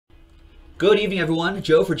Good evening, everyone.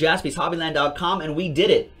 Joe for JaspysHobbyland.com, and we did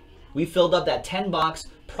it. We filled up that 10-box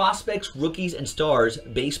Prospects, Rookies, and Stars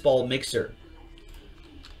baseball mixer.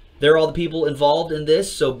 There are all the people involved in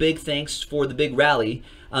this, so big thanks for the big rally.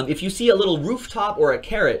 If you see a little rooftop or a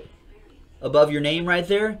carrot above your name right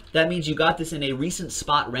there, that means you got this in a recent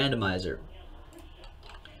spot randomizer.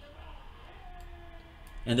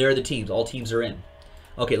 And there are the teams. All teams are in.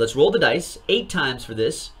 Okay, let's roll the dice. 8 times for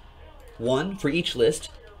this. 1 for each list.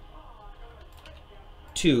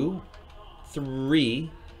 2,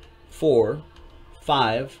 3, 4,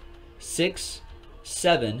 5, 6,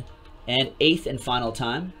 7, and 8th and final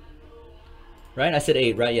time. Right? I said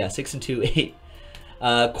 8, right? Yeah, 6 and 2,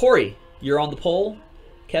 8. Corey, you're on the poll.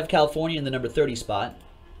 Kev, California in the number 30 spot.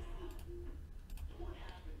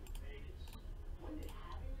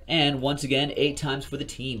 And once again, 8 times for the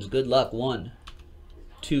teams. Good luck. 1,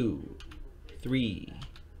 2, 3,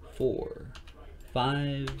 4,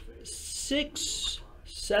 5, 6,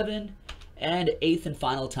 7, and 8th and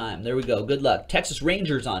final time. There we go. Good luck. Texas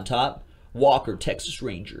Rangers on top. Walker, Texas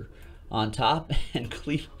Ranger on top. And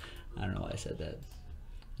Cleveland. I don't know why I said that.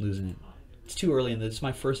 Losing it. It's too early in this. It's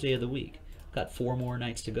my first day of the week. Got 4 more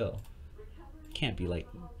nights to go. Can't be like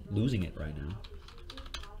losing it right now.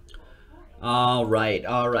 All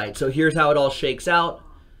right. So here's how it all shakes out.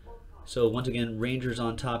 So once again, Rangers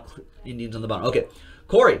on top, Indians on the bottom. Okay,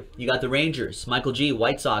 Corey, you got the Rangers. Michael G,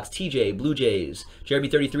 White Sox. TJ, Blue Jays. Jeremy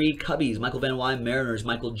 33, Cubbies. Michael Van Wy, Mariners.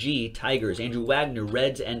 Michael G, Tigers. Andrew Wagner,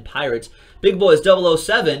 Reds and Pirates. Big Boys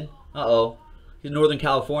 007. Uh-oh. He's a Northern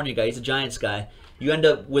California guy. He's a Giants guy. You end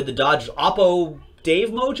up with the Dodgers. Oppo Dave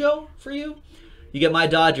Mojo for you. You get my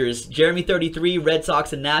Dodgers. Jeremy 33, Red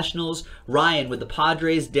Sox and Nationals. Ryan with the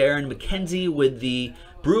Padres. Darren McKenzie with the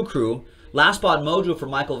Brew Crew. Last spot mojo for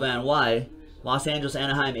Michael Van Wy. Los Angeles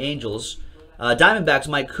Anaheim Angels. Diamondbacks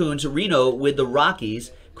Mike Coons. Reno with the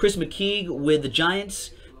Rockies. Chris McKeague with the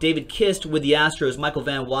Giants. David Kist with the Astros. Michael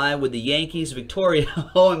Van Wy with the Yankees. Victoria.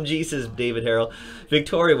 OMG, says David Harrell.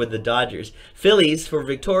 Victoria with the Dodgers. Phillies for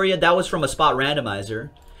Victoria. That was from a spot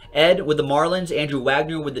randomizer. Ed with the Marlins, Andrew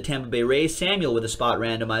Wagner with the Tampa Bay Rays, Samuel with the spot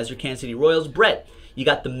randomizer, Kansas City Royals, Brett, you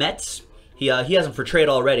got the Mets, he has them for trade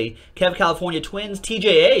already, Kev, California Twins, TJ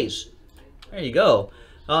A's, there you go,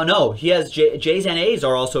 oh no, he has Jays and A's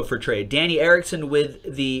are also for trade, Danny Erickson with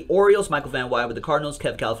the Orioles, Michael Van Wy with the Cardinals,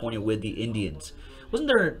 Kev, California with the Indians. Wasn't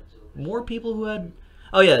there more people who had,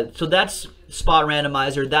 oh yeah, so that's spot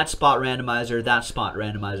randomizer, that's spot randomizer, that's spot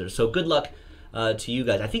randomizer, so good luck to you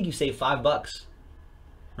guys. I think you saved $5.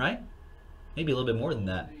 Right? Maybe a little bit more than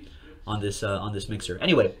that on this mixer.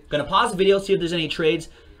 Anyway, gonna pause the video, see if there's any trades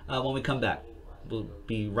when we come back. We'll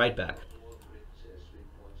be right back.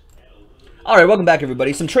 All right, welcome back,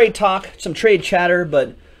 everybody. Some trade talk, some trade chatter,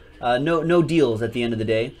 but no deals at the end of the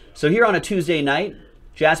day. So here on a Tuesday night,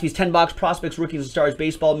 Jaspy's 10-box Prospects, Rookies, and Stars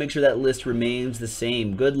baseball. Make sure that list remains the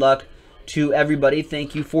same. Good luck to everybody.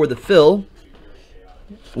 Thank you for the fill.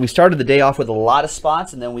 We started the day off with a lot of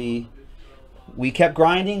spots, and then we kept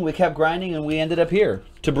grinding, and we ended up here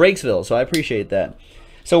to Breaksville, so I appreciate that.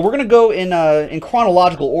 So we're going to go in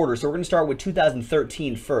chronological order, so we're going to start with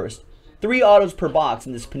 2013 first. 3 autos per box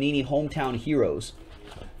in this Panini Hometown Heroes.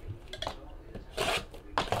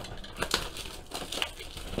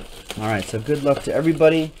 All right, so good luck to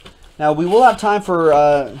everybody. Now, we will have time for,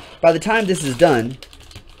 by the time this is done,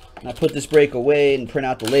 and I put this break away and print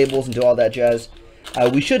out the labels and do all that jazz,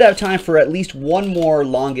 we should have time for at least one more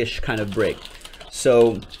longish kind of break.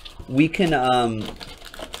 So we can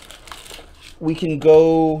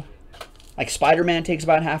go, like Spider-Man takes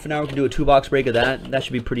about half an hour. We can do a 2-box break of that. That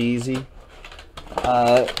should be pretty easy.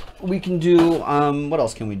 We can do, what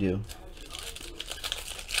else can we do?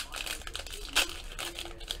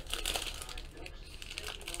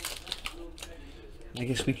 I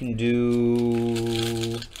guess we can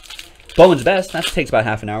do Bowen's Best. That takes about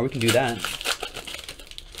half an hour. We can do that.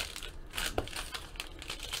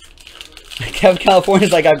 Kev,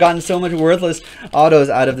 California's like, I've gotten so much worthless autos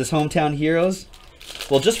out of this Hometown Heroes.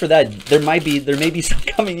 Well, just for that, there may be some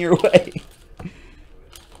coming your way.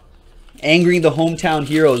 Angering the Hometown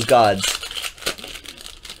Heroes gods.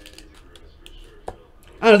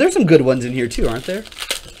 I don't know, there's some good ones in here too, aren't there?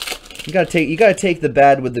 You gotta take the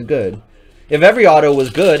bad with the good. If every auto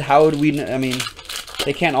was good, how would we? I mean,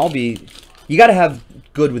 they can't all be. You gotta have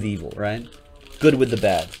good with evil, right? Good with the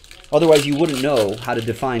bad. Otherwise, you wouldn't know how to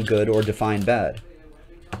define good or define bad.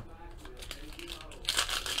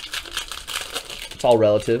 It's all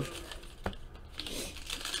relative.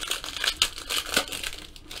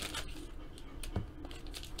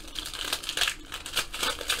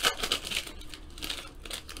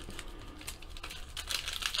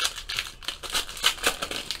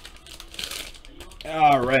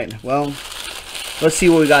 All right. Well, let's see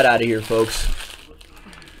what we got out of here, folks.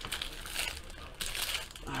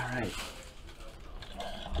 All right.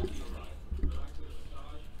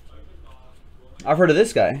 I've heard of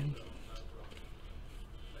this guy.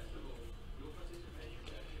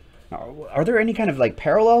 Are there any kind of like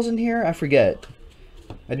parallels in here? I forget.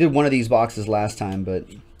 I did one of these boxes last time, but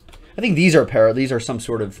I think these are these are some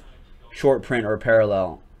sort of short print or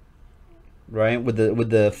parallel, right? With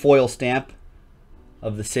the foil stamp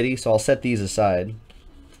of the city. So I'll set these aside.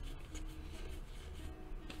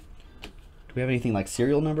 Do we have anything like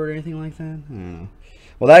serial number or anything like that? I don't know.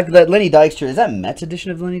 Well, that Lenny Dykstra, is that Mets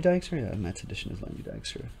edition of Lenny Dykstra? Yeah, Mets edition is Lenny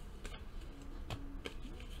Dykstra.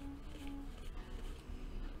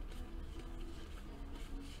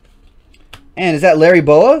 And is that Larry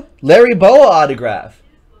Boa? Larry Boa autograph.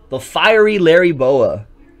 The fiery Larry Boa.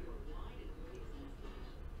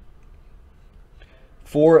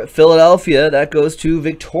 For Philadelphia, that goes to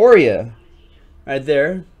Victoria. Right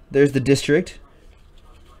there. There's the district.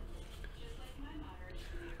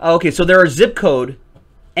 Okay, so there are zip code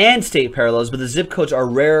and state parallels, but the zip codes are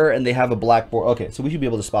rarer and they have a black border. Okay, so we should be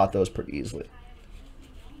able to spot those pretty easily.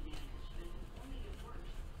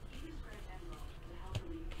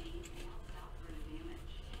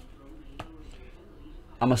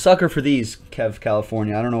 I'm a sucker for these, Kev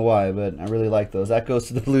California. I don't know why, but I really like those. That goes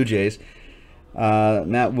to the Blue Jays.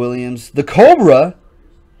 Matt Williams. The Cobra.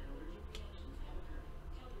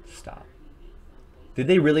 Stop. Did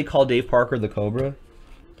they really call Dave Parker the Cobra?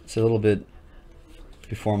 It's a little bit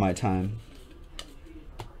before my time.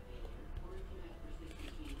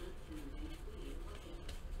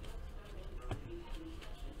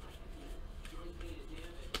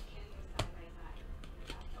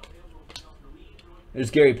 There's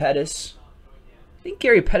Gary Pettis. I think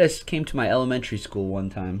Gary Pettis came to my elementary school one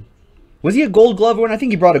time. Was he a Gold Glove one? I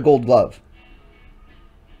think he brought a Gold Glove.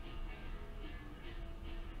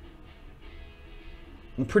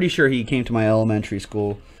 I'm pretty sure he came to my elementary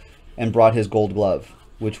school and brought his Gold Glove,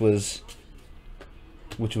 which was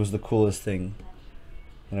the coolest thing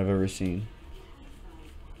that I've ever seen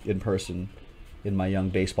in person in my young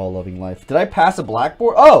baseball loving life. Did I pass a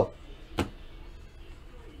blackboard? Oh!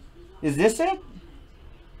 Is this it?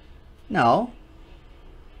 No.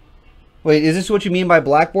 Wait, is this what you mean by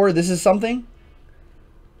blackboard? This is something?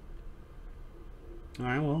 All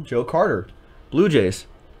right, well, Joe Carter. Blue Jays.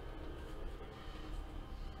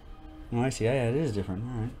 Oh, I see. Yeah, it is different.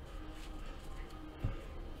 All right.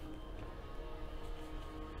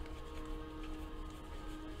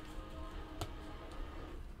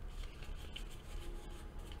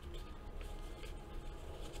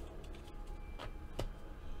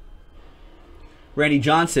 Randy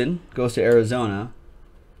Johnson goes to Arizona.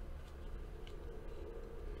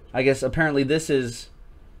 I guess apparently this is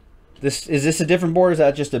this a different border? Or is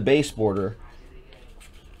that just a base border?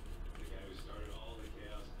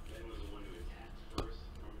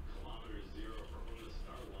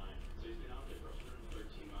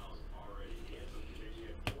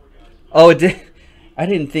 Oh, it did. I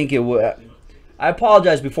didn't think it would. I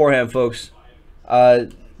apologize beforehand, folks.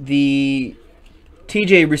 The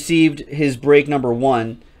TJ received his break number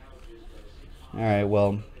 1. All right,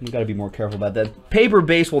 well, we got to be more careful about that. Paper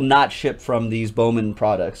base will not ship from these Bowman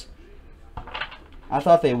products. I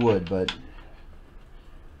thought they would, but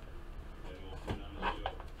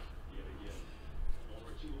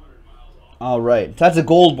all right, that's a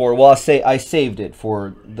gold board. Well, I saved it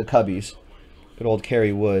for the Cubbies. Good old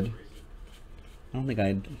Kerry Wood. I don't think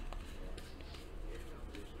I.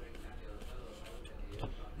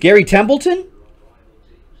 Gary Templeton.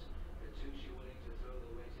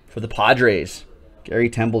 For the Padres, Gary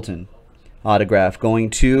Templeton autograph going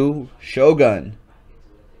to Shogun.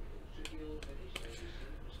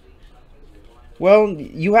 Well,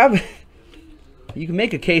 you can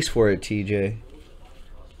make a case for it, TJ.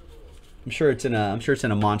 I'm sure it's in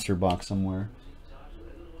a monster box somewhere.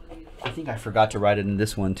 I think I forgot to write it in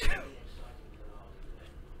this one too.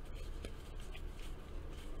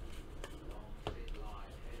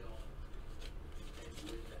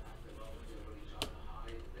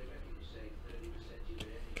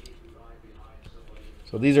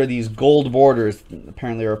 So these are these gold borders.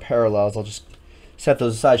 Apparently are parallels. I'll just set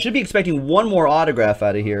those aside. Should be expecting one more autograph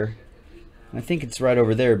out of here. I think it's right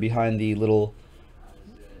over there behind the little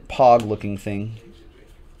pog looking thing.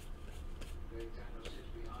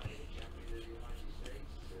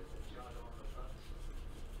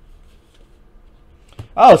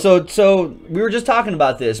 Oh, so we were just talking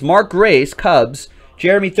about this. Mark Grace, Cubs,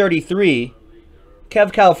 Jeremy 33,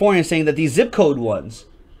 Kev California saying that these zip code ones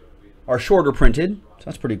are shorter printed. So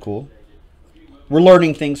that's pretty cool. We're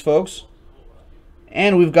learning things, folks.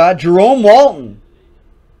 And we've got Jerome Walton.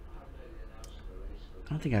 I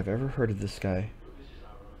don't think I've ever heard of this guy.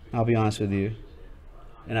 I'll be honest with you.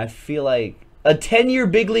 And I feel like a 10-year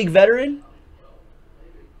big league veteran?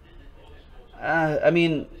 I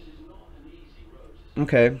mean,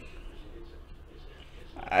 okay.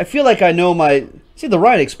 I feel like I know my... See, the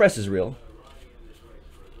Ryan Express is real.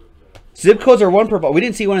 Zip codes are 1 per box. We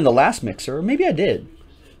didn't see one in the last mixer. Maybe I did.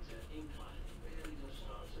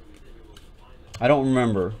 I don't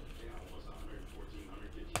remember.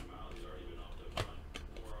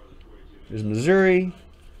 There's Missouri.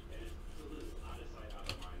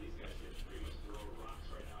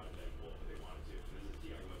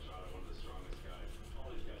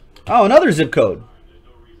 Oh, another zip code.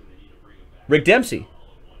 Rick Dempsey.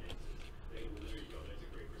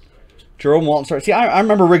 Jerome Walton. Sorry. See, I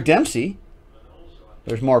remember Rick Dempsey.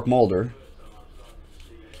 There's Mark Mulder.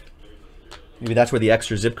 Maybe that's where the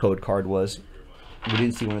extra zip code card was. We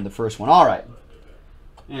didn't see one in the first one. All right.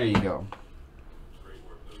 There you go.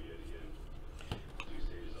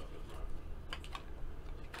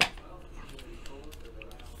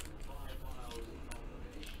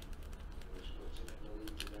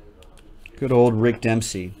 Good old Rick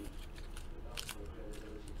Dempsey.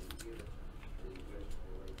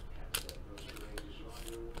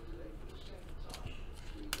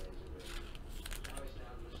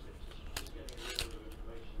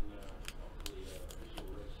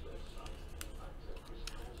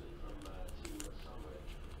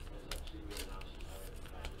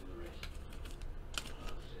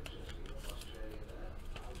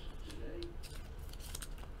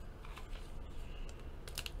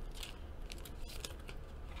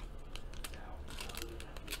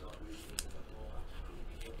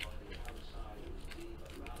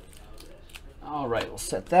 All right, we'll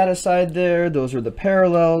set that aside there. Those are the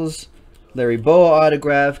parallels. Larry Boa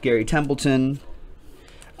autograph, Gary Templeton.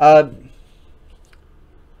 I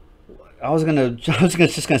was just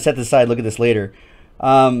gonna set this aside. Look at this later.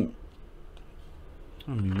 You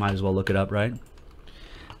might as well look it up, right?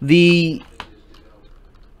 The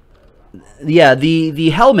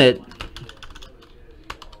helmet.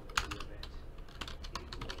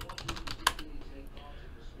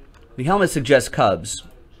 The helmet suggests Cubs.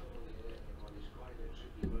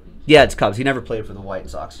 Yeah, it's Cubs. He never played for the White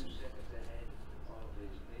Sox.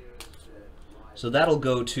 So that'll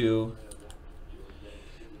go to...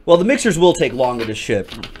 Well, the mixers will take longer to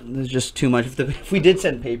ship. There's just too much. If we did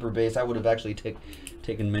send paper base, I would have actually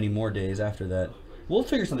taken many more days after that. We'll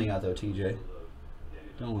figure something out, though, TJ.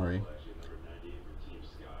 Don't worry.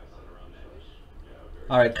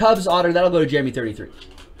 All right, Cubs auto. That'll go to Jeremy 33.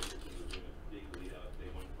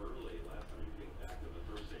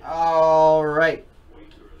 All right.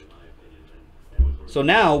 So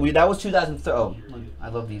now that was 2003. Oh, I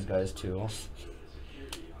love these guys too.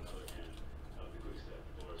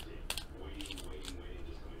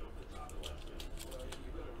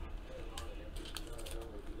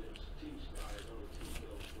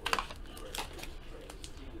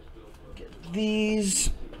 Get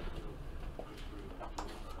these.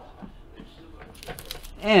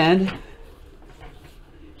 And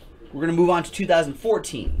we're going to move on to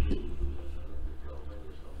 2014.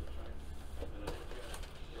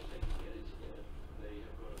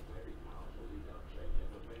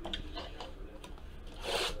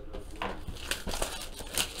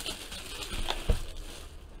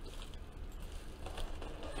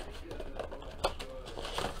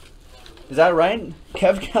 Is that right?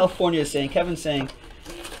 Kevin California is saying, Kevin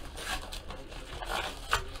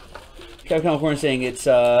California is saying it's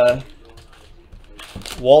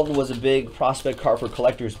Walton was a big prospect card for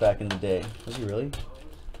collectors back in the day. Was he really?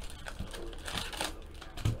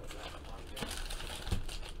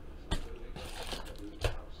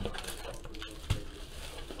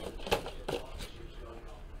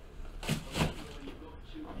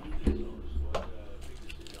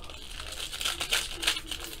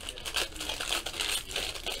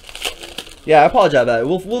 Yeah, I apologize about it.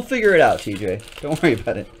 We'll figure it out, TJ. Don't worry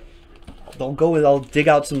about it. I'll dig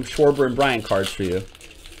out some Schwarber and Bryant cards for you,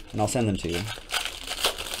 and I'll send them to you.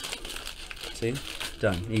 See,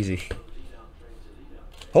 done, easy.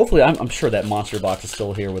 Hopefully, I'm sure that monster box is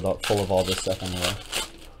still here full of all this stuff anyway.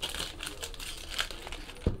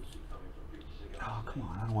 Oh, come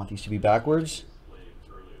on! I don't want these to be backwards.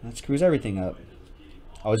 That screws everything up.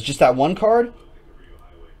 Oh, it's just that one card.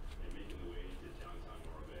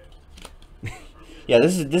 Yeah,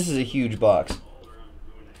 this is a huge box.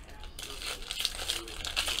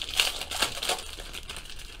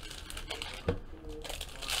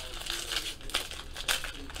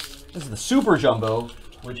 This is the Super Jumbo,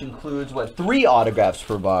 which includes, what, 3 autographs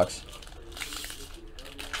per box.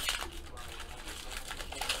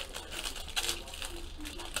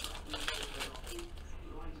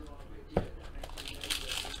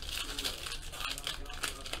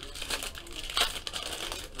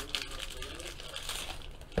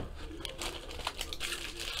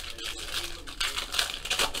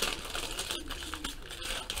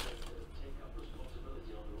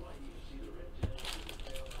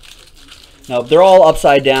 No, they're all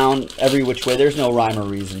upside down every which way. There's no rhyme or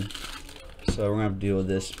reason. So we're going to have to deal with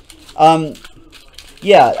this.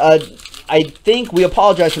 Yeah, I think we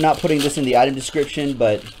apologize for not putting this in the item description,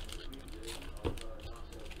 but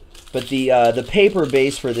the paper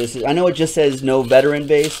base for this is, I know it just says no veteran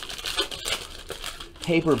base.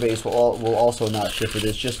 Paper base will also not ship for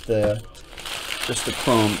this, just the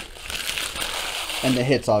chrome and the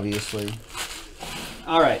hits, obviously.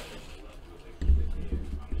 All right.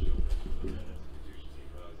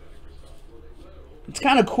 It's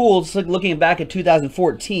kind of cool just looking back at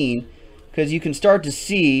 2014, because you can start to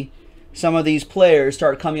see some of these players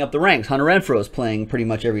start coming up the ranks. Hunter Renfroe is playing pretty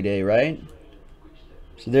much every day, right?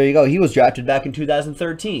 So there you go. He was drafted back in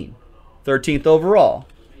 2013, 13th overall.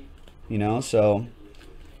 You know, so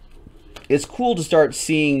it's cool to start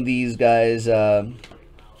seeing these guys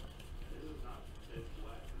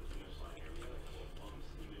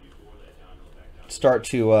start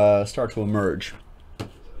to emerge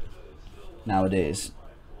nowadays.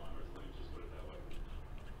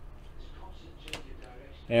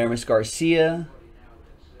 Aramis Garcia.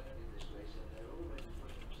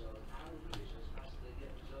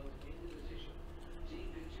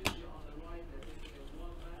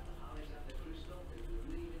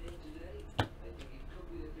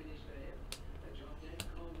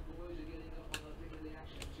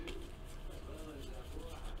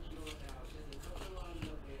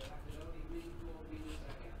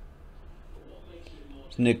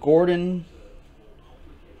 Nick Gordon,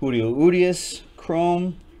 Julio Urias,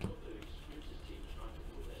 Chrome.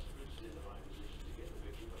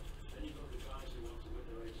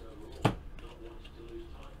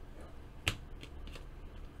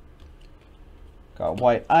 Got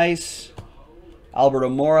white ice, Alberto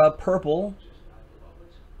Mora, purple,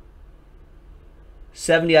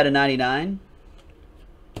 70 out of 99.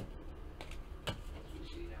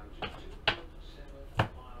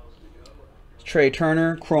 Trey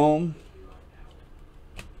Turner, chrome.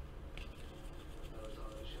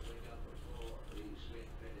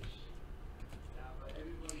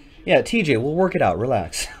 Yeah, TJ, we'll work it out.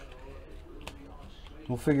 Relax.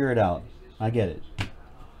 We'll figure it out. I get it.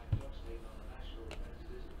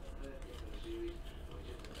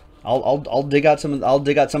 I'll dig out some of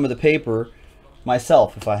the paper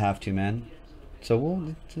myself if I have to, man.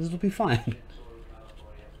 So this will be fine.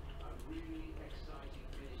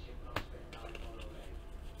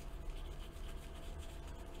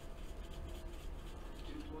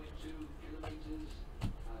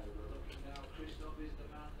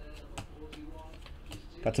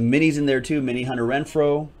 Got some minis in there too. Mini Hunter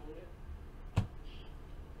Renfroe.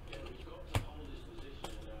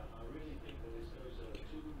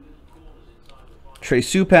 Trey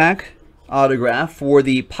Supak autograph for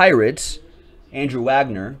the Pirates. Andrew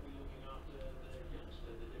Wagner.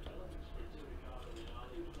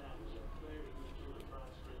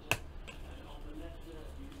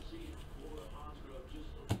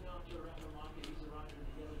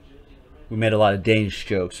 We made a lot of Danish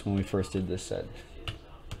jokes when we first did this set.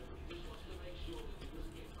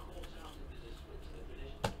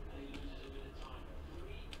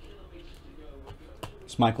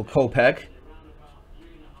 It's Michael Kopech.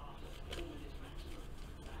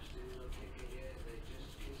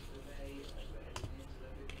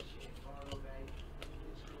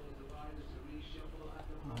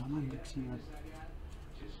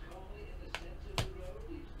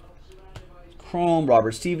 Chrome,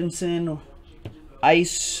 Robert Stevenson,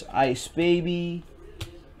 Ice Baby,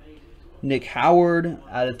 Nick Howard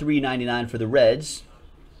out of 399 for the Reds.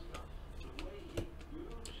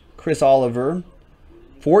 Chris Oliver,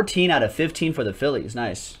 14 out of 15 for the Phillies.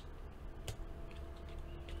 Nice.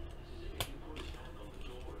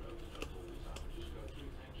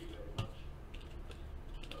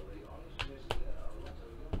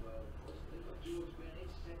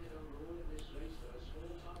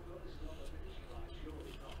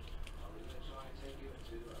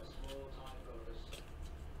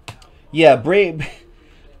 Yeah,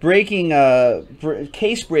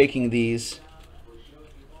 case breaking these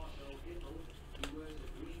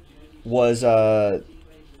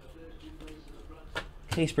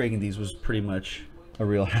was pretty much a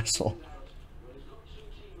real hassle.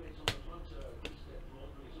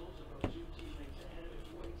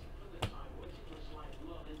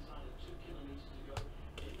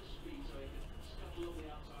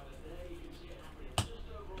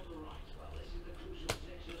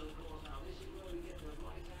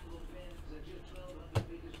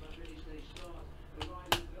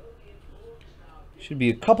 Should be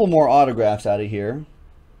a couple more autographs out of here.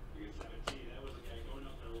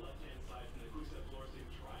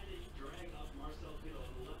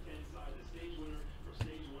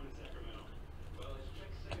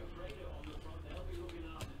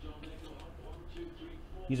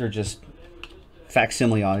 These are just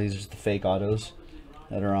facsimile autos. These are just the fake autos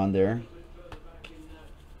that are on there.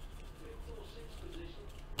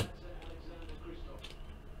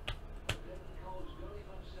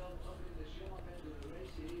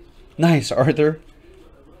 Nice, Arthur.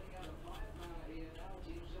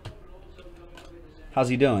 How's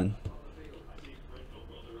he doing?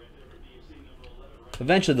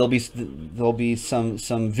 Eventually, there'll be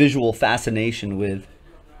some visual fascination with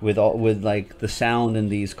like the sound and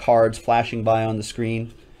these cards flashing by on the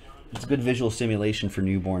screen. It's a good visual stimulation for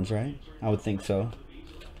newborns, right? I would think so.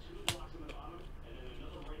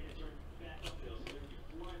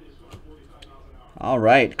 All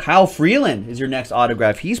right, Kyle Freeland is your next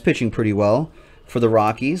autograph. He's pitching pretty well for the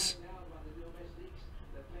Rockies.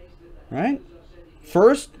 Right?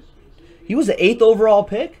 First, he was the 8th overall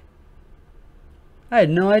pick? I had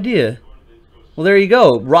no idea. Well, there you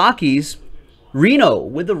go. Rockies, Reno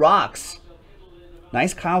with the Rocks.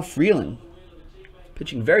 Nice Kyle Freeland.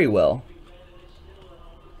 Pitching very well.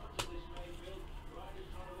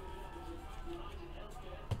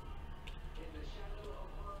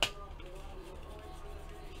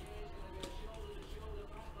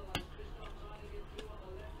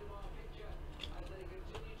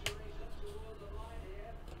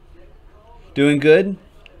 Doing good.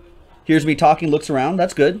 Here's me talking, looks around.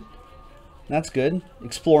 That's good. That's good.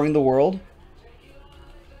 Exploring the world.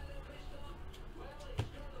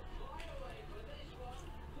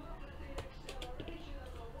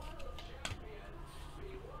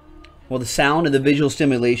 Well, the sound and the visual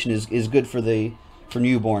stimulation is good for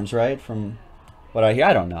newborns, right? From what I hear,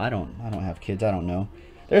 I don't know. I don't have kids. I don't know.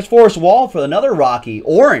 There's Forrest Wall for another Rocky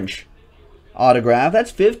orange autograph.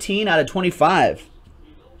 That's 15 out of 25.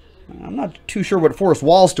 I'm not too sure what Forrest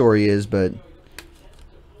Wall's story is, but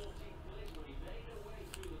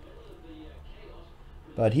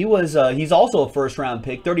he's also a first-round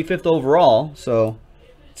pick, 35th overall, so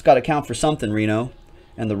it's got to count for something, Reno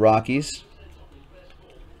and the Rockies.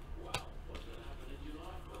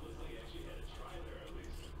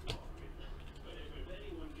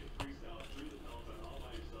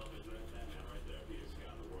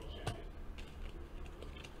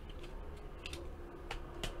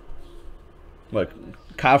 What,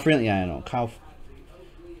 Kyle Freeland? Yeah, I know.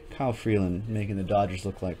 Kyle Freeland making the Dodgers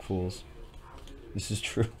look like fools. This is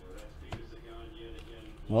true.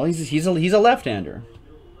 Well, he's a left-hander.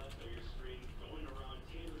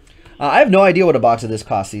 I have no idea what a box of this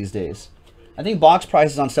costs these days. I think box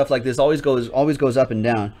prices on stuff like this always goes up and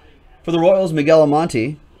down. For the Royals, Miguel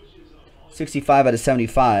Almonte, 65 out of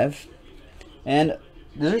 75. And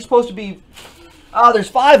there's supposed to be... Oh, there's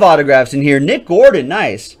 5 autographs in here. Nick Gordon,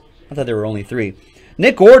 nice. I thought there were only 3.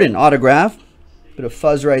 Nick Gordon autograph. Bit of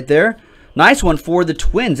fuzz right there. Nice one for the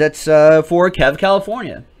Twins. That's for Kev,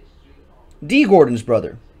 California. D. Gordon's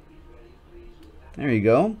brother. There you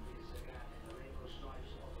go.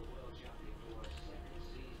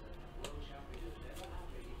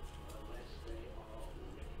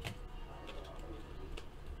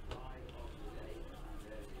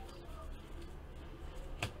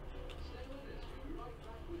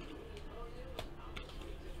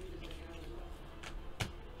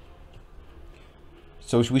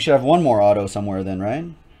 So we should have one more auto somewhere then, right?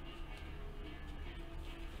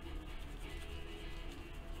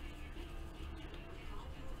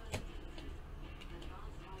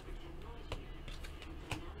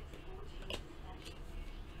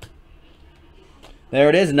 There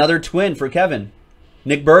it is, another twin for Kevin.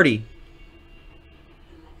 Nick Birdie.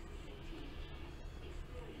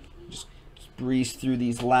 Just breeze through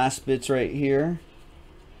these last bits right here.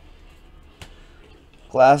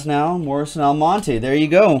 Glass now, Morrison Almonte. There you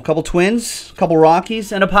go. A couple Twins, a couple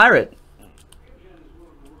Rockies, and a Pirate.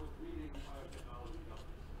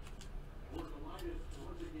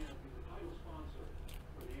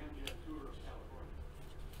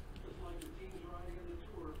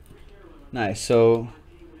 Nice. So,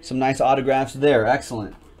 some nice autographs there.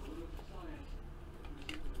 Excellent.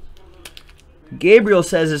 Gabriel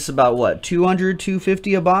says it's about what? 200,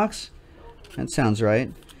 250 a box? That sounds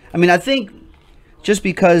right. I mean, I think just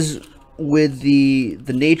because with the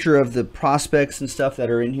nature of the prospects and stuff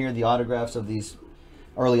that are in here, the autographs of these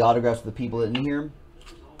early autographs of the people in here,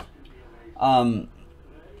 I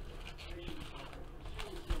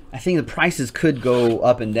think the prices could go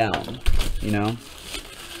up and down, you know.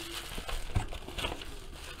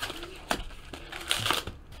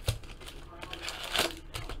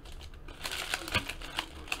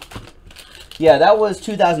 Yeah, that was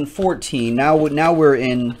 2014. Now we're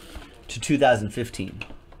in to 2015.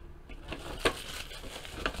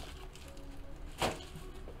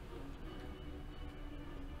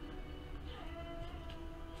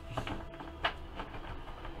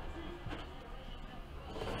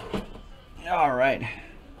 right.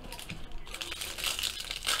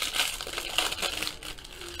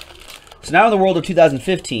 So now in the world of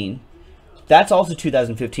 2015, that's also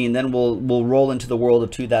 2015. Then we'll roll into the world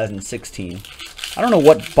of 2016. I don't know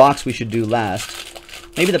what box we should do last.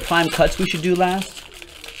 Maybe the prime cuts we should do last.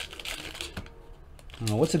 I don't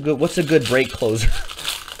know, what's a good break closer?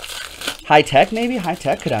 High Tech maybe? High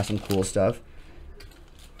Tech could have some cool stuff.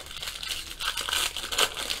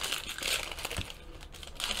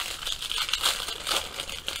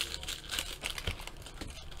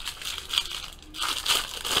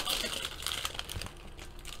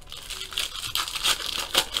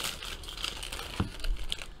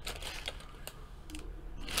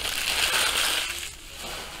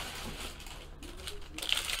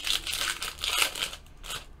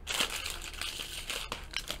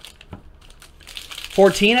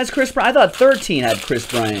 $14 has Chris Bryant? I thought 13 had Chris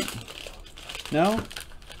Bryant. No?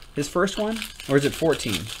 His first one? Or is it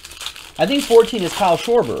 14? I think 14 is Kyle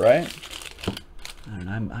Schwarber, right? I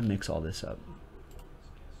don't know. I mix all this up.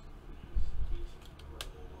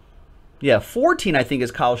 Yeah, 14 I think is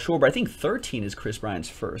Kyle Schwarber. I think 13 is Chris Bryant's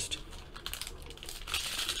first.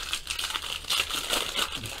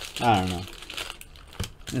 I don't know.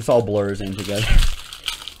 It's all blurs in together.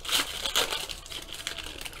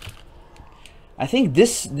 I think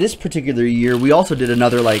this particular year we also did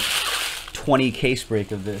another like 20 case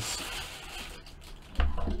break of this.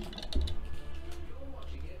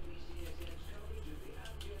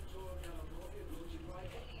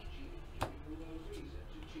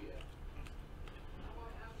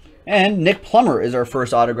 And Nick Plummer is our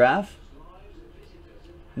first autograph.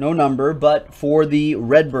 No number, but for the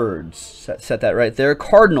Redbirds. Set that right there.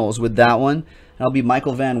 Cardinals with that one. That'll be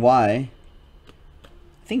Michael Van Wy.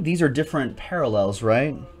 I think these are different parallels,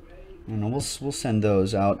 right? I don't know, we'll send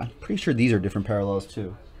those out. I'm pretty sure these are different parallels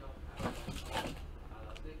too. I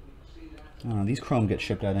don't know, these chrome get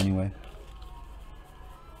shipped out anyway.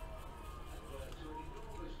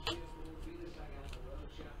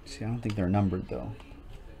 See, I don't think they're numbered though.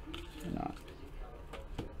 They're not.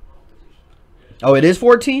 Oh, it is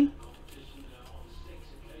 14?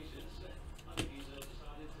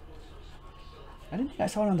 I didn't think I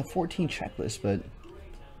saw it on the 14 checklist, but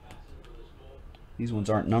these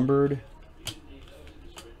ones aren't numbered.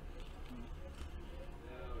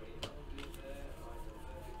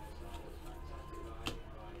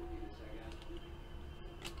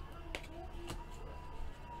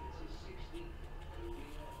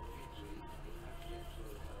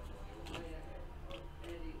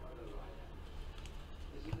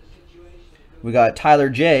 We got Tyler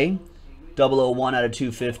J, 001 out of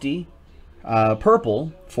 250.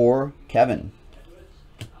 Purple for Kevin.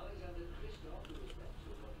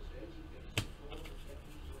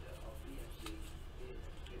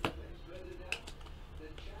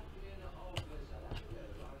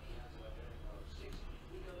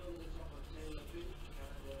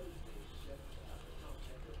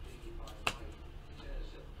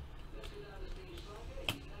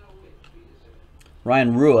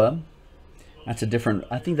 Ryan Rua. That's a different,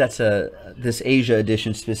 I think that's this Asia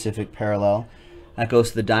edition specific parallel. That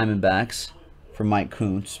goes to the Diamondbacks for Mike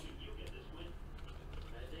Kuntz.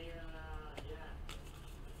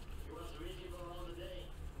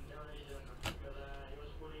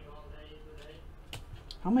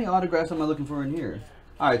 How many autographs am I looking for in here?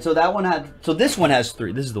 All right, so that one had, so this one has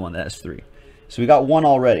 3. This is the one that has 3. So we got 1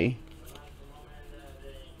 already.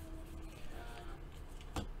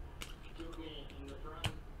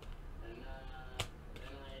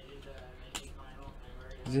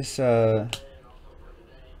 Is this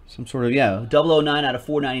some sort of, yeah, 009 out of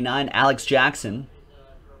 499, Alex Jackson.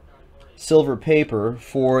 Silver paper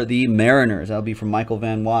for the Mariners. That'll be from Michael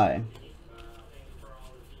Van Wy.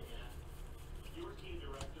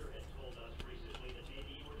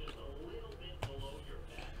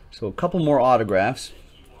 So a couple more autographs.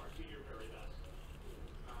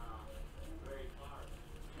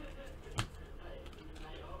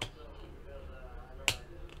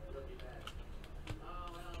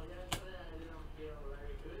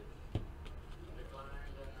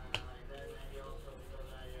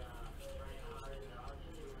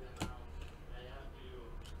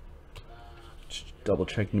 Double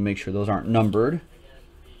checking to make sure those aren't numbered.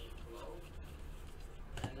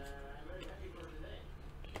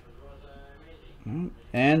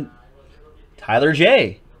 And Tyler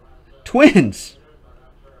J, Twins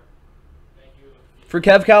for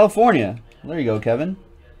Kev, California. There you go, Kevin.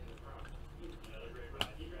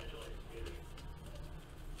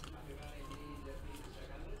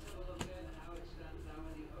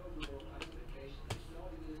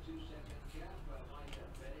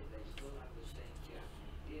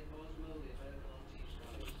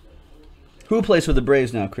 Who plays for the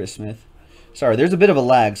Braves now, Chris Smith? Sorry, there's a bit of a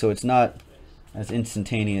lag, so it's not as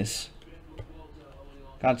instantaneous.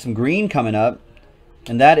 Got some green coming up.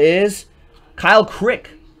 And that is Kyle Crick.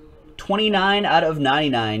 29 out of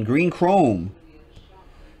 99. Green chrome.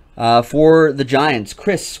 For the Giants.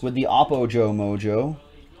 Chris with the Oppo Joe Mojo.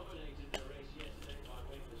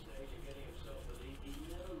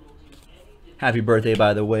 Happy birthday,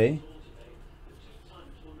 by the way.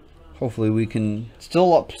 Hopefully we can...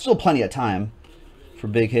 Still plenty of time for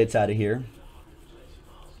big hits out of here.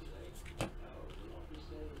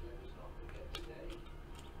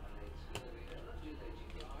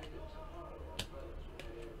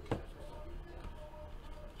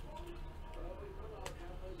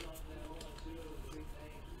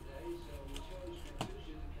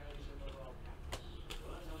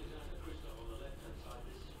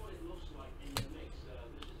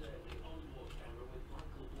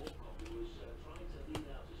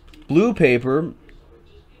 Blue paper,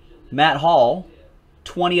 Matt Hall,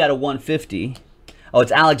 20 out of 150. Oh,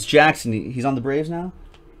 it's Alex Jackson. He's on the Braves now?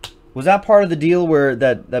 Was that part of the deal where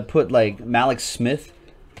that put like Malik Smith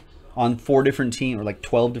on 4 different teams, or like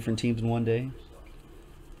 12 different teams in one day?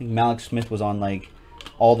 I think Malik Smith was on like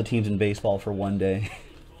all the teams in baseball for one day.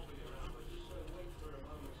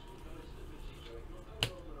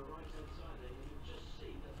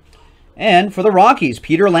 And for the Rockies,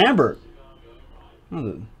 Peter Lambert. Oh,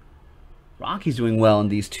 the Rockies doing well in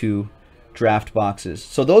these 2 draft boxes.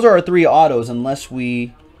 So those are our 3 autos, unless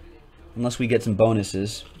we get some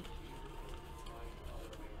bonuses.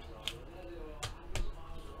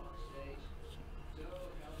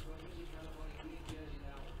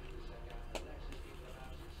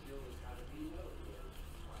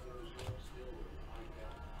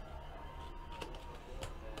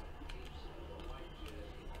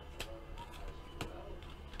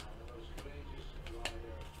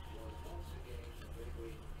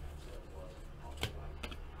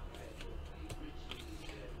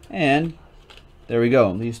 And there we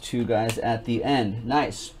go. These 2 guys at the end.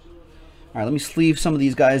 Nice. All right, let me sleeve some of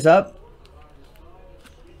these guys up.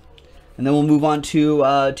 And then we'll move on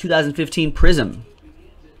to 2015 Prism.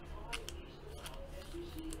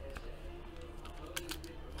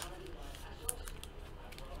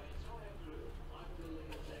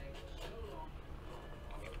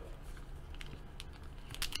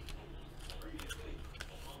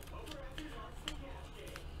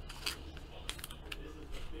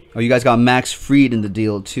 Oh, you guys got Max Fried in the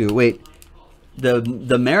deal too. Wait,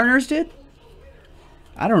 the Mariners did?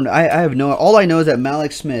 I don't know. I have no. All I know is that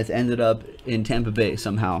Malik Smith ended up in Tampa Bay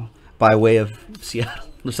somehow by way of Seattle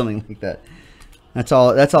or something like that. That's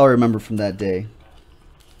all I remember from that day.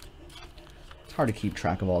 It's hard to keep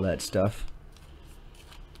track of all that stuff.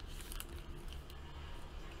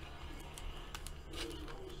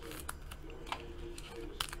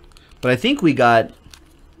 But I think we got...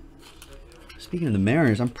 Speaking of the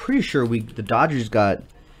Mariners, I'm pretty sure the Dodgers got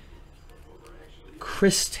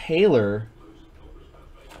Chris Taylor,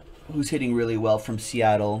 who's hitting really well from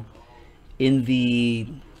Seattle, in the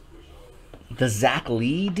Zach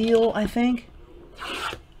Lee deal, I think.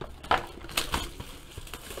 I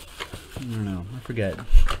don't know. I forget.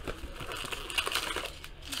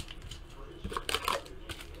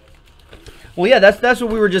 Well, yeah, that's what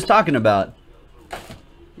we were just talking about.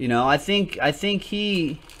 You know, I think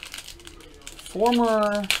he... Former,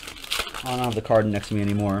 I don't have the card next to me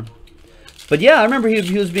anymore, but yeah, I remember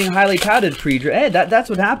he was being highly touted pre-draft. Hey, that's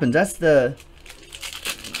what happens. That's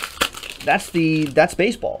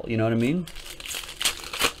baseball. You know what I mean?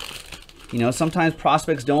 You know, sometimes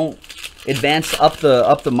prospects don't advance up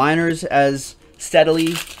the minors as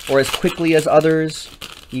steadily or as quickly as others.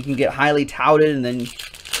 You can get highly touted and then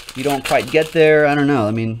you don't quite get there. I don't know.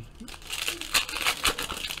 I mean.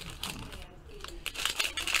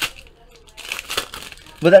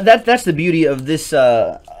 But that's the beauty of this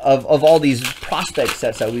of all these prospect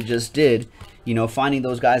sets that we just did, you know, finding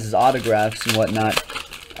those guys' autographs and whatnot.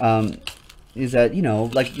 Is that, you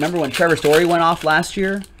know, like, remember when Trevor Story went off last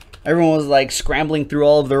year? Everyone was like scrambling through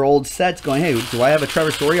all of their old sets, going, "Hey, do I have a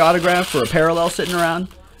Trevor Story autograph or a parallel sitting around?"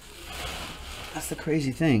 That's the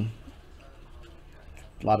crazy thing.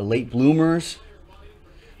 A lot of late bloomers.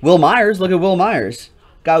 Will Myers, look at Will Myers.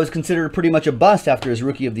 Guy was considered pretty much a bust after his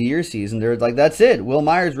Rookie of the Year season. They're like, that's it. Will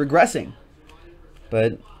Myers regressing.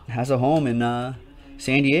 But has a home in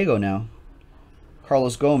San Diego now.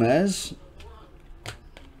 Carlos Gomez.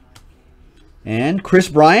 And Chris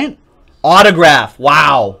Bryant. Autograph.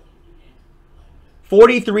 Wow.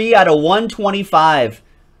 43 out of 125.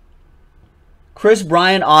 Chris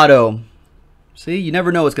Bryant auto. See, you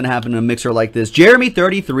never know what's going to happen in a mixer like this. Jeremy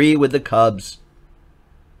 33 with the Cubs.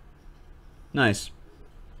 Nice.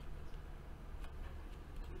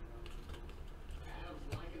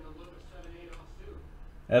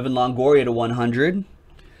 Evan Longoria to 100.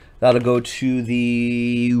 That'll go to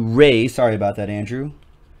the Rays. Sorry about that, Andrew.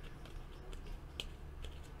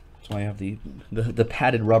 That's why I have the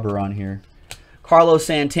padded rubber on here. Carlos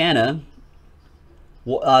Santana,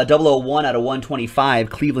 001 out of 125,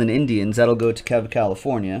 Cleveland Indians. That'll go to Kev,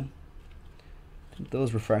 California. I think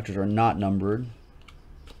those refractors are not numbered.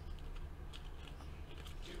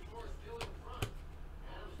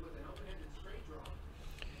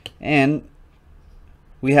 And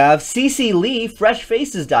we have CC Lee, Fresh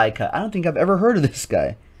Faces die cut. I don't think I've ever heard of this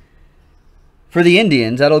guy. For the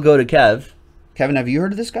Indians, that'll go to Kev. Kevin, have you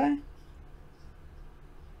heard of this guy?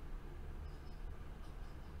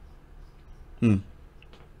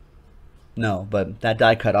 No, but that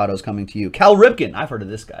die cut auto is coming to you. Cal Ripken, I've heard of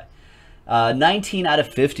this guy. 19 out of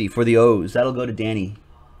 50 for the O's. That'll go to Danny.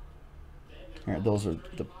 All right, those are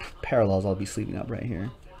the parallels I'll be sleeping up right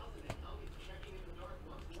here.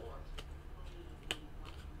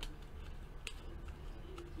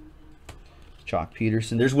 Chalk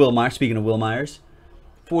Peterson. There's Will Myers. Speaking of Will Myers,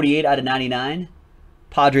 48 out of 99.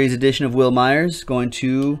 Padres edition of Will Myers going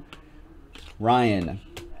to Ryan.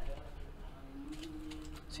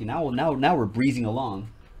 See, now we're breezing along.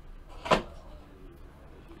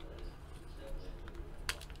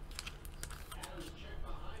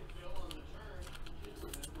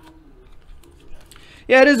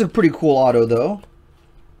 Yeah, it is a pretty cool auto, though.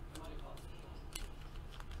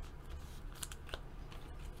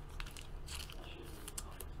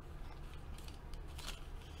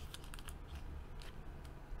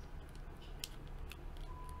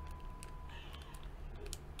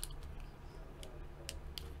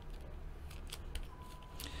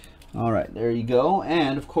 All right, there you go.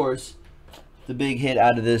 And, of course, the big hit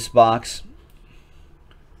out of this box,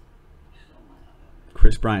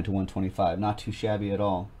 Chris Bryant to 125. Not too shabby at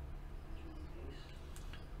all.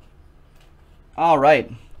 All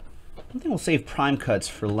right. I think we'll save prime cuts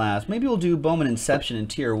for last. Maybe we'll do Bowman Inception in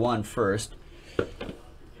Tier 1 first.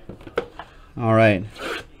 All right.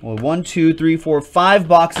 Well, 1, 2, 3, 4, 5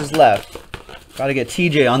 boxes left. Got to get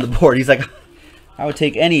TJ on the board. He's like, I would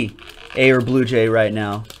take any A or Blue Jay right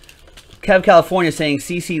now. Kev, California saying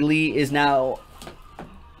CC Lee is now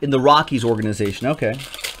in the Rockies organization. Okay.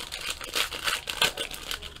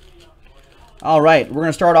 All right. We're going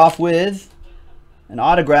to start off with an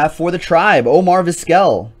autograph for the Tribe. Omar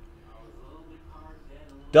Vizquel.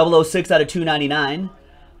 006 out of 299.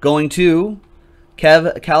 Going to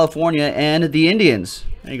Kev, California and the Indians.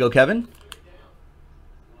 There you go, Kevin.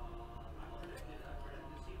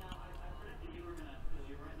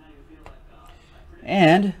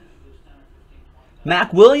 And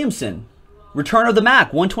Mac Williamson, return of the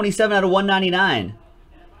Mac, 127 out of 199.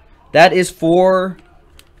 That is for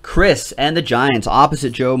Chris and the Giants,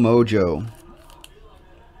 opposite Joe Mojo.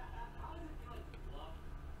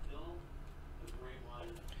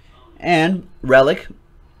 And Relic,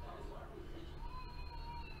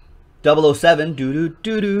 007,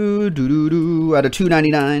 out of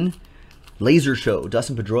 299. Laser Show,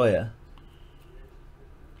 Dustin Pedroia.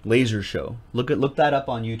 Laser Show. Look that up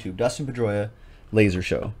on YouTube. Dustin Pedroia. Laser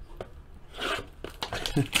Show.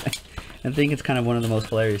 I think it's kind of one of the most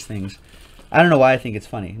hilarious things. I don't know why I think it's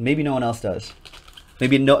funny. Maybe no one else does.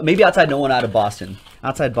 Maybe outside no one out of Boston.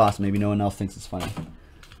 Outside Boston, maybe no one else thinks it's funny.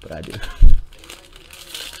 But I do.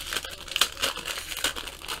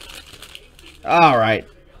 All right.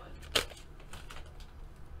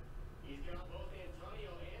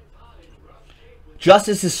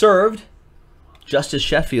 Justice is served. Justice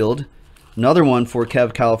Sheffield. Another one for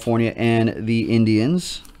Kev, California, and the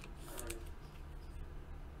Indians.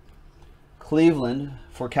 Cleveland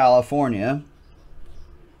for California.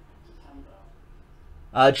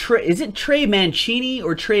 Is it Trey Mancini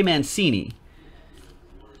or Trey Mancini?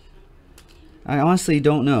 I honestly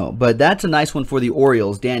don't know. But that's a nice one for the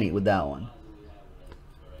Orioles. Danny with that one.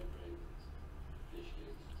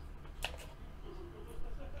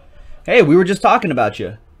 Hey, we were just talking about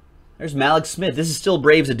you. There's Malik Smith. This is still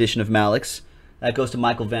Braves edition of Malik's. That goes to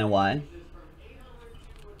Michael Van Wy.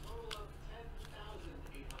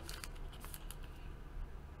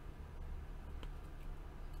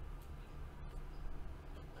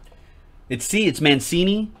 It's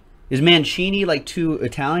Mancini. Is Mancini like too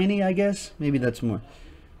Italian-y, I guess? Maybe that's more.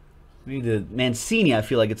 Maybe the Mancini, I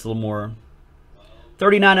feel like it's a little more.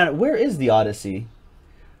 39 out of, where is the Odyssey?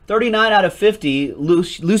 39 out of 50,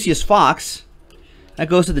 Lucius Fox. That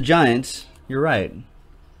goes to the Giants. You're right.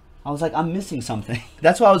 I was like, I'm missing something.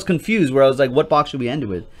 That's why I was confused, where I was like, what box should we end it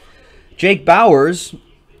with? Jake Bowers,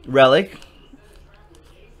 Relic.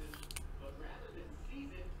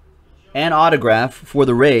 and autograph for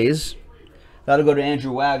the Rays. That'll go to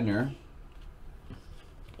Andrew Wagner.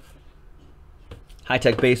 High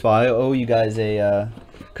Tech Baseball. I owe you guys a...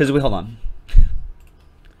 hold on.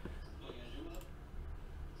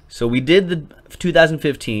 So we did the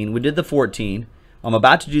 2015. We did the 14. I'm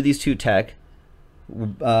about to do these 2 Tech.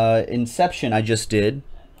 Inception I just did.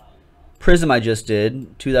 Prism I just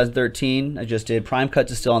did. 2013 I just did. Prime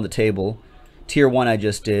Cuts is still on the table. Tier 1 I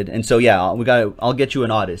just did. And so yeah, I'll get you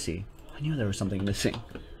an Odyssey. I knew there was something missing.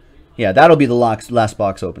 Yeah, that'll be the last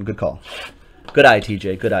box open. Good call. Good eye,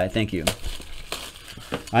 TJ. Good eye. Thank you.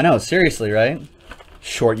 I know, seriously, right?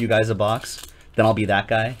 Short you guys a box. Then I'll be that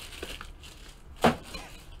guy. I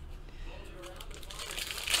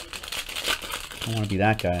want to be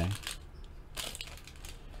that guy.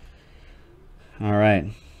 All right.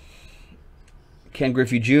 Ken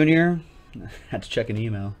Griffey Jr. Had to check an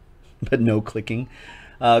email, but no clicking.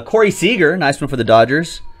 Corey Seager, nice one for the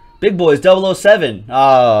Dodgers. Big Boys 007.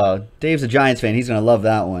 Dave's a Giants fan. He's going to love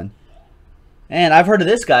that one. And I've heard of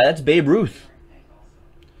this guy. That's Babe Ruth.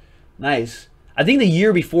 Nice. I think the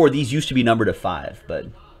year before, these used to be numbered to 5, but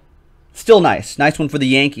still nice. Nice one for the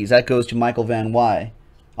Yankees. That goes to Michael Van Wy.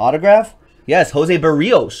 Autograph? Yes, Jose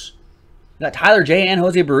Barrios. We got Tyler J. and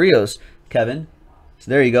Jose Barrios, Kevin. So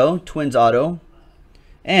there you go. Twins auto.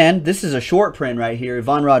 And this is a short print right here.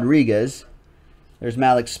 Ivan Rodriguez. There's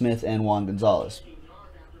Malik Smith and Juan Gonzalez.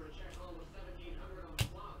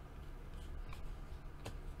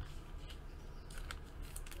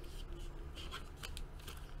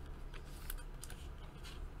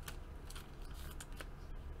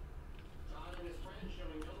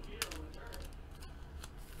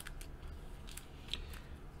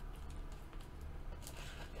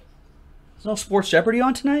 There's no Sports Jeopardy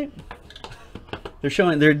on tonight? They're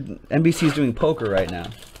showing, NBC's doing poker right now.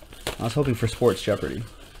 I was hoping for Sports Jeopardy.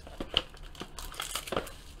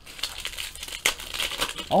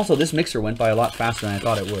 Also, this mixer went by a lot faster than I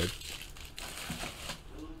thought it would.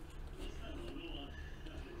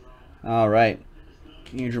 All right.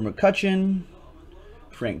 Andrew McCutchen,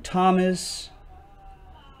 Frank Thomas,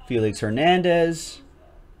 Felix Hernandez,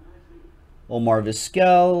 Omar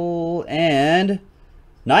Vizquel, and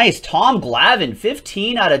nice, Tom Glavine,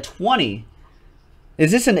 15 out of 20.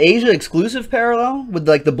 Is this an Asia exclusive parallel with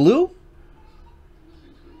like the blue?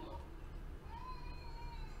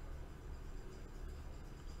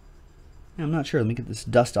 I'm not sure. Let me get this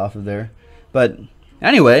dust off of there. But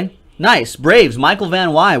anyway, nice. Braves, Michael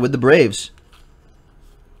Van Wy with the Braves.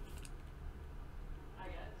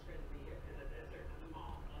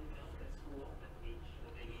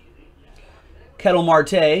 Ketel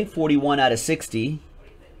Marte, 41 out of 60.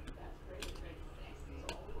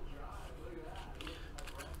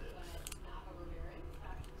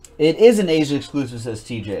 It is an Asia exclusive, says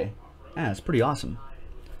TJ. Yeah, that's pretty awesome.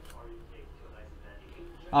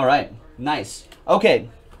 All right, nice. Okay,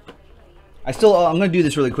 I'm gonna do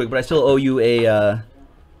this really quick, but I still owe you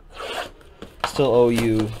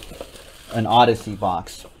an Odyssey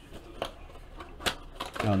box.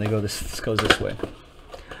 Oh, they go this goes this way.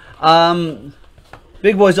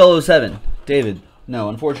 Big Boys 007. David. No,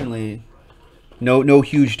 unfortunately, no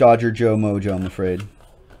huge Dodger Joe mojo, I'm afraid.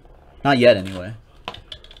 Not yet, anyway.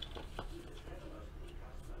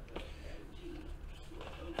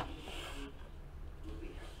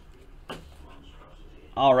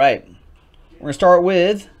 All right. We're going to start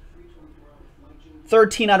with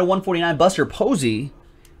 13 out of 149, Buster Posey,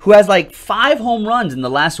 who has like 5 home runs in the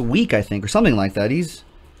last week, I think, or something like that. He's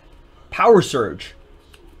power surge.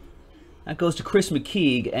 That goes to Chris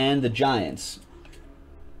McKeague and the Giants.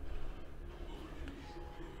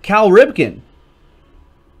 Cal Ripken.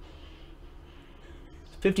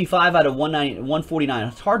 55 out of 149.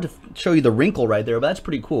 It's hard to show you the wrinkle right there, but that's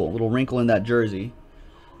pretty cool. A little wrinkle in that jersey.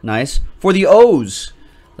 Nice. For the O's,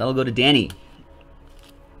 that'll go to Danny.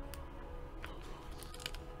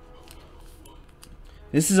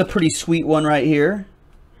 This is a pretty sweet one right here.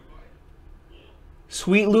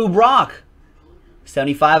 Sweet Lou Brock.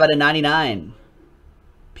 75 out of 99.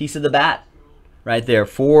 Piece of the bat right there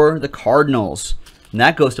for the Cardinals. And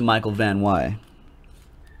that goes to Michael Van Wy.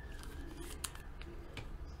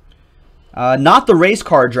 Not the race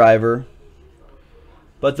car driver,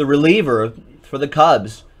 but the reliever for the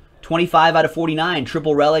Cubs. 25 out of 49.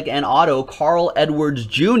 Triple relic and auto. Carl Edwards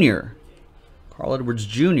Jr. Carl Edwards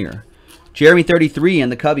Jr. Jeremy 33 and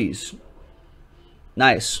the Cubbies.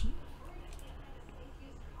 Nice.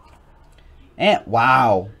 And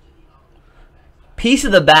wow. Piece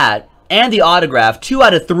of the bat and the autograph. 2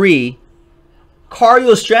 out of 3. Carl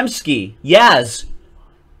Yastrzemski. Yaz.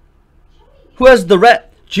 Who has the red?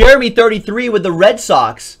 Jeremy 33 with the Red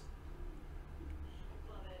Sox.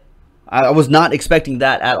 I was not expecting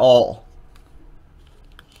that at all.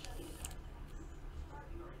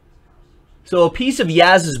 So a piece of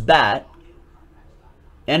Yaz's bat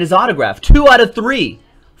and his autograph. 2 out of 3.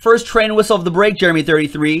 First train whistle of the break, Jeremy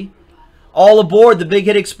 33. All aboard the Big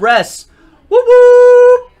Hit Express. Whoop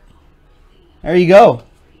whoop! There you go.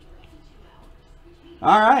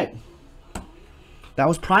 All right. That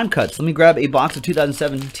was Prime Cuts. Let me grab a box of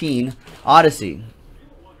 2017 Odyssey.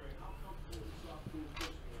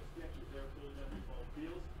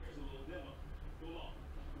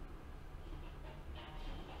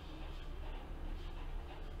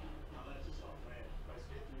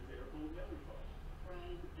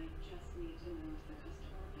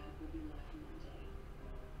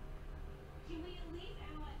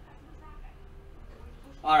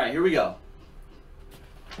 All right, here we go.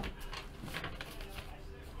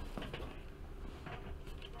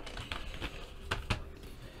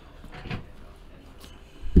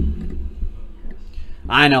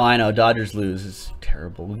 I know. Dodgers lose. It's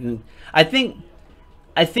terrible. I think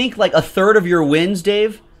like a third of your wins,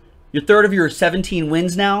 Dave, your third of your 17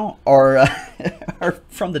 wins now are are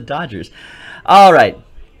from the Dodgers. All right.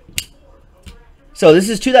 So this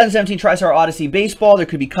is 2017 TriStar Odyssey Baseball. There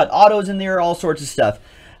could be cut autos in there, all sorts of stuff.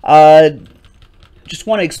 Just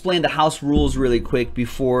want to explain the house rules really quick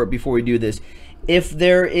before we do this. If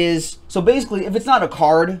there is, so basically, if it's not a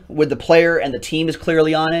card with the player and the team is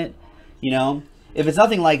clearly on it, you know, if it's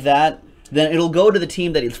nothing like that, then it'll go to the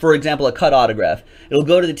team that, for example, a cut autograph. It'll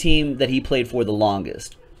go to the team that he played for the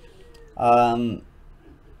longest. Yeah,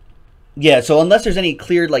 so unless there's any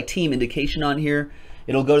clear like team indication on here,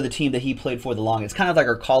 it'll go to the team that he played for the longest. It's kind of like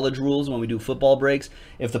our college rules when we do football breaks.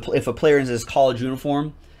 If a player is in his college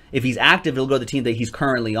uniform, if he's active, it'll go to the team that he's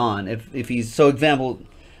currently on. If he's, so example, I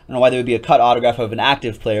don't know why there would be a cut autograph of an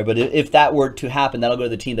active player, but if that were to happen, that'll go to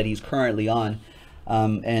the team that he's currently on.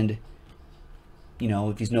 And, you know,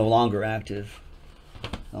 if he's no longer active,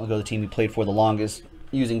 that'll go to the team he played for the longest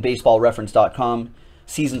using baseballreference.com.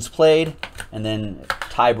 Seasons played, and then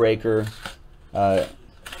tiebreaker,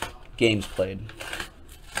 games played.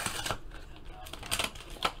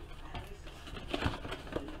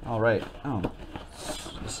 All right. Oh,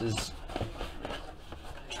 this is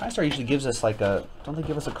TriStar usually gives us like a. Don't they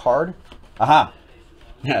give us a card? Aha.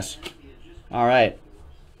 Yes. All right.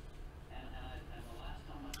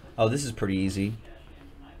 Oh, this is pretty easy.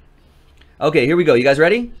 Okay, here we go. You guys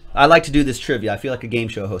ready? I like to do this trivia. I feel like a game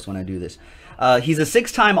show host when I do this. He's a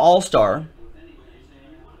 6-time All-Star.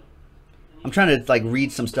 I'm trying to like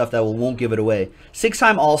read some stuff that won't give it away.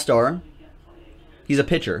 6-time All-Star. He's a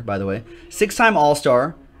pitcher, by the way. 6-time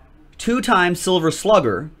All-Star. 2-time Silver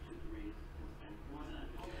Slugger.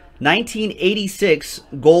 1986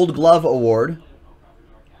 Gold Glove Award.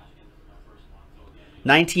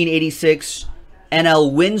 1986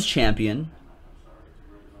 NL Wins Champion.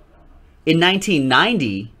 In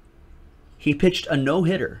 1990, he pitched a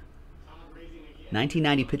no-hitter.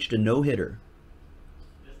 1990 pitched a no-hitter.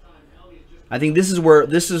 I think this is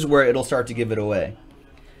where it'll start to give it away.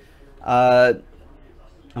 I'm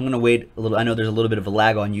gonna wait a little. I know there's a little bit of a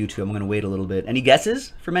lag on YouTube. I'm gonna wait a little bit. Any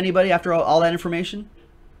guesses from anybody after all that information?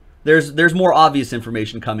 There's more obvious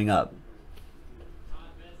information coming up.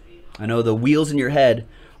 I know the wheels in your head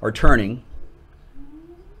are turning.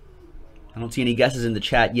 I don't see any guesses in the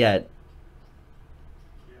chat yet.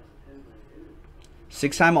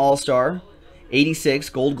 6-time All-Star, 86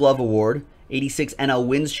 Gold Glove Award, 86 NL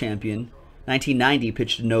Wins Champion, 1990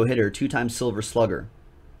 pitched a no-hitter, 2-time Silver Slugger.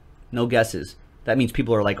 No guesses. That means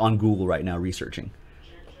people are like on Google right now researching.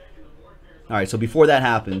 All right, so before that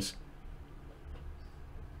happens,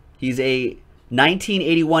 he's a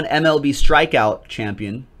 1981 MLB strikeout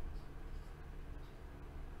champion,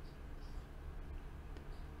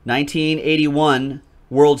 1981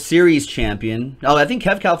 World Series champion. Oh, I think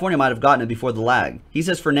Kev California might have gotten it before the lag. He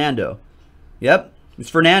says Fernando. Yep, it's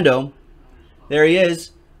Fernando. There he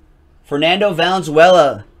is. Fernando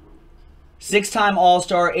Valenzuela. 6-time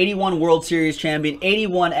All-Star, 81 World Series champion,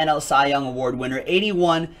 81 NL Cy Young Award winner,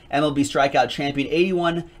 81 MLB strikeout champion,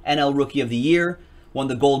 81 NL Rookie of the Year, won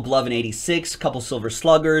the Gold Glove in 86, couple Silver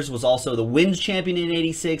Sluggers, was also the Wins champion in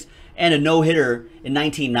 86, and a no-hitter in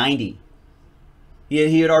 1990.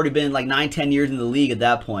 He had already been like 9-10 years in the league at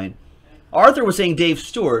that point. Arthur was saying Dave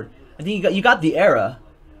Stewart. I think you got the era.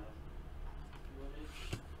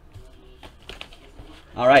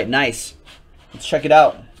 All right, nice. Let's check it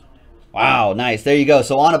out. Wow, nice. There you go.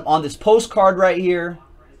 So on this postcard right here,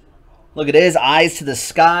 look at his eyes to the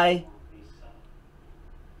sky.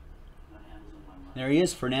 There he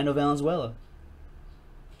is, Fernando Valenzuela.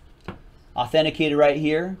 Authenticated right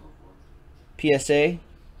here. PSA.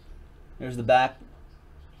 There's the back.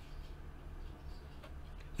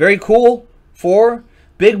 Very cool for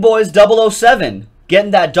Big Boys 007. Getting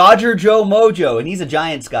that Dodger Joe mojo. And he's a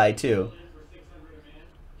Giants guy, too.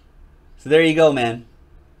 So there you go, man.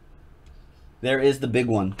 There is the big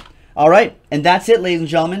one. All right. And that's it, ladies and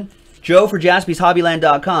gentlemen. Joe for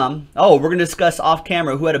JaspysHobbyland.com. Oh, we're going to discuss off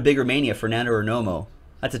camera who had a bigger mania, Fernando or Nomo.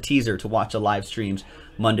 That's a teaser to watch the live streams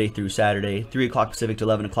Monday through Saturday, 3 o'clock Pacific to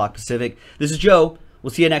 11 o'clock Pacific. This is Joe. We'll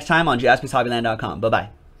see you next time on JaspysHobbyland.com. Bye-bye.